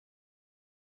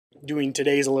Doing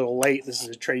today's a little late. This is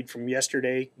a trade from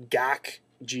yesterday. GOK,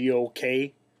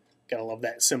 G-O-K. Gotta love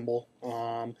that symbol.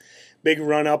 Big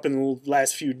run up in the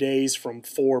last few days from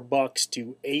 $4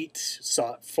 to 8.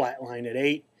 Saw it flatline at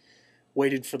 8.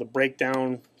 Waited for the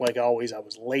breakdown. Like always, I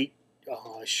was late.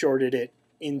 Shorted it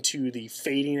into the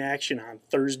fading action on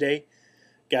Thursday.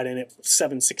 Got in at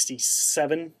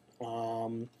 767.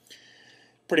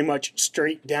 Pretty much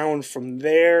straight down from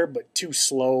there, but too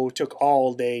slow. Took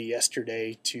all day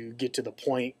yesterday to get to the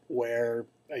point where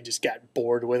I just got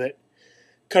bored with it.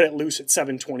 Cut it loose at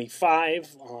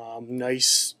 725.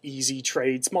 Nice, easy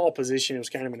trade. Small position. It was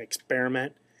kind of an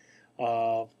experiment.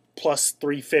 Plus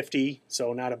 350,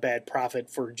 so not a bad profit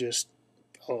for just,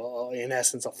 in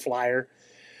essence, a flyer.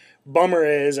 Bummer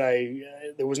is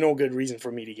there was no good reason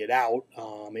for me to get out.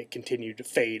 It continued to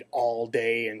fade all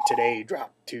day, and today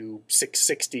dropped to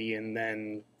 660, and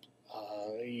then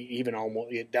even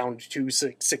almost down to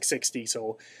 660.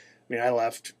 So, I mean, I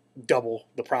left double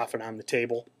the profit on the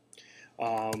table.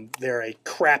 They're a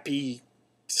crappy,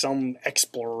 some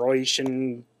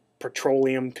exploration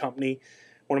petroleum company.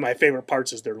 One of my favorite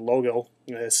parts is their logo.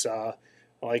 This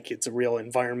like it's a real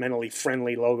environmentally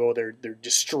friendly logo. They're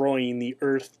destroying the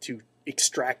earth to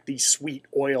extract the sweet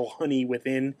oil honey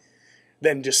within,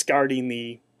 then discarding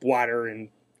the water and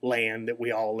land that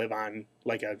we all live on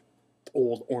like a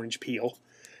old orange peel.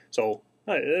 So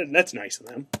that's nice of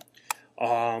them.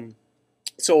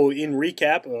 So in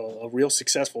recap, a real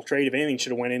successful trade. If anything,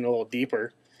 should have went in a little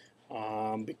deeper.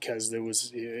 Because it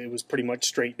was pretty much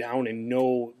straight down and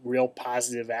no real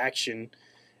positive action,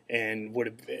 and would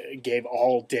have gave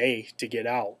all day to get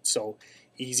out. So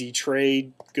easy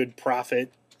trade, good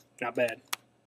profit, not bad.